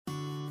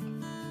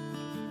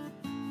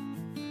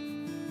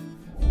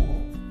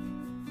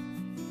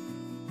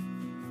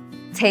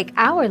Take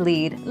our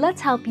lead,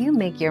 let's help you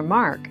make your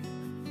mark.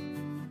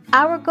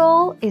 Our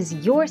goal is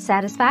your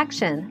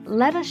satisfaction.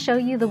 Let us show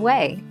you the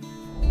way.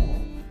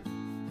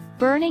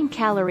 Burning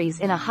calories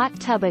in a hot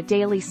tub. A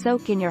daily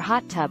soak in your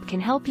hot tub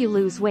can help you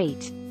lose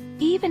weight,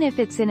 even if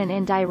it's in an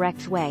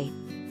indirect way.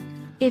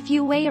 If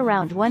you weigh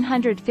around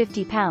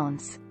 150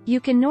 pounds, you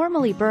can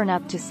normally burn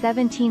up to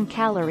 17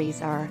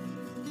 calories or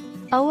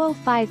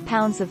 0.05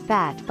 pounds of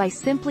fat by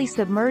simply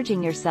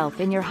submerging yourself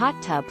in your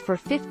hot tub for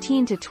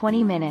 15 to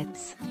 20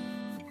 minutes.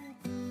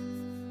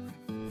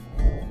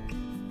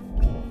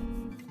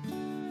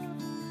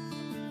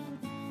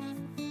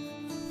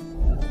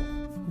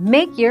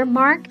 Make your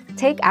mark,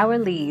 take our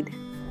lead.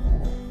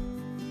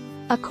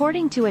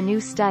 According to a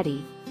new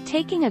study,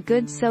 taking a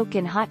good soak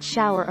in hot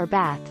shower or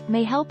bath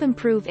may help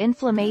improve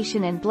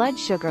inflammation and blood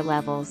sugar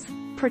levels,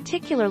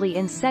 particularly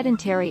in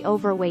sedentary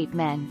overweight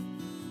men.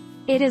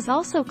 It is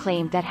also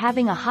claimed that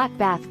having a hot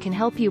bath can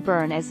help you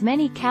burn as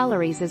many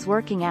calories as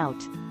working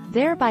out,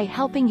 thereby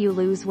helping you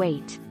lose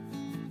weight.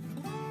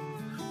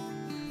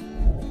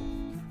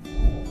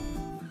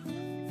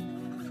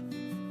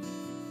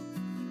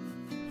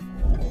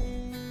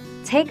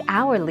 Take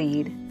our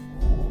lead.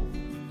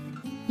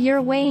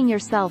 You're weighing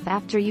yourself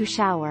after you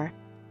shower.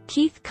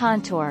 Keith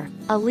Contour,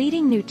 a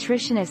leading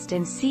nutritionist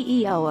and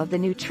CEO of the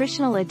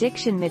Nutritional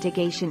Addiction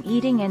Mitigation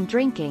Eating and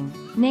Drinking,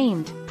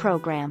 named,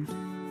 program.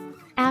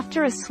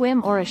 After a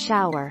swim or a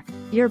shower,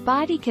 your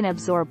body can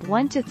absorb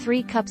 1 to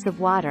 3 cups of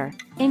water,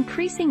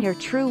 increasing your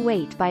true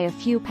weight by a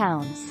few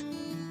pounds.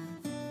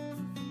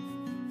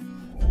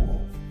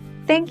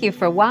 Thank you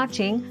for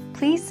watching.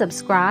 Please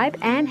subscribe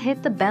and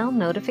hit the bell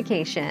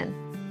notification.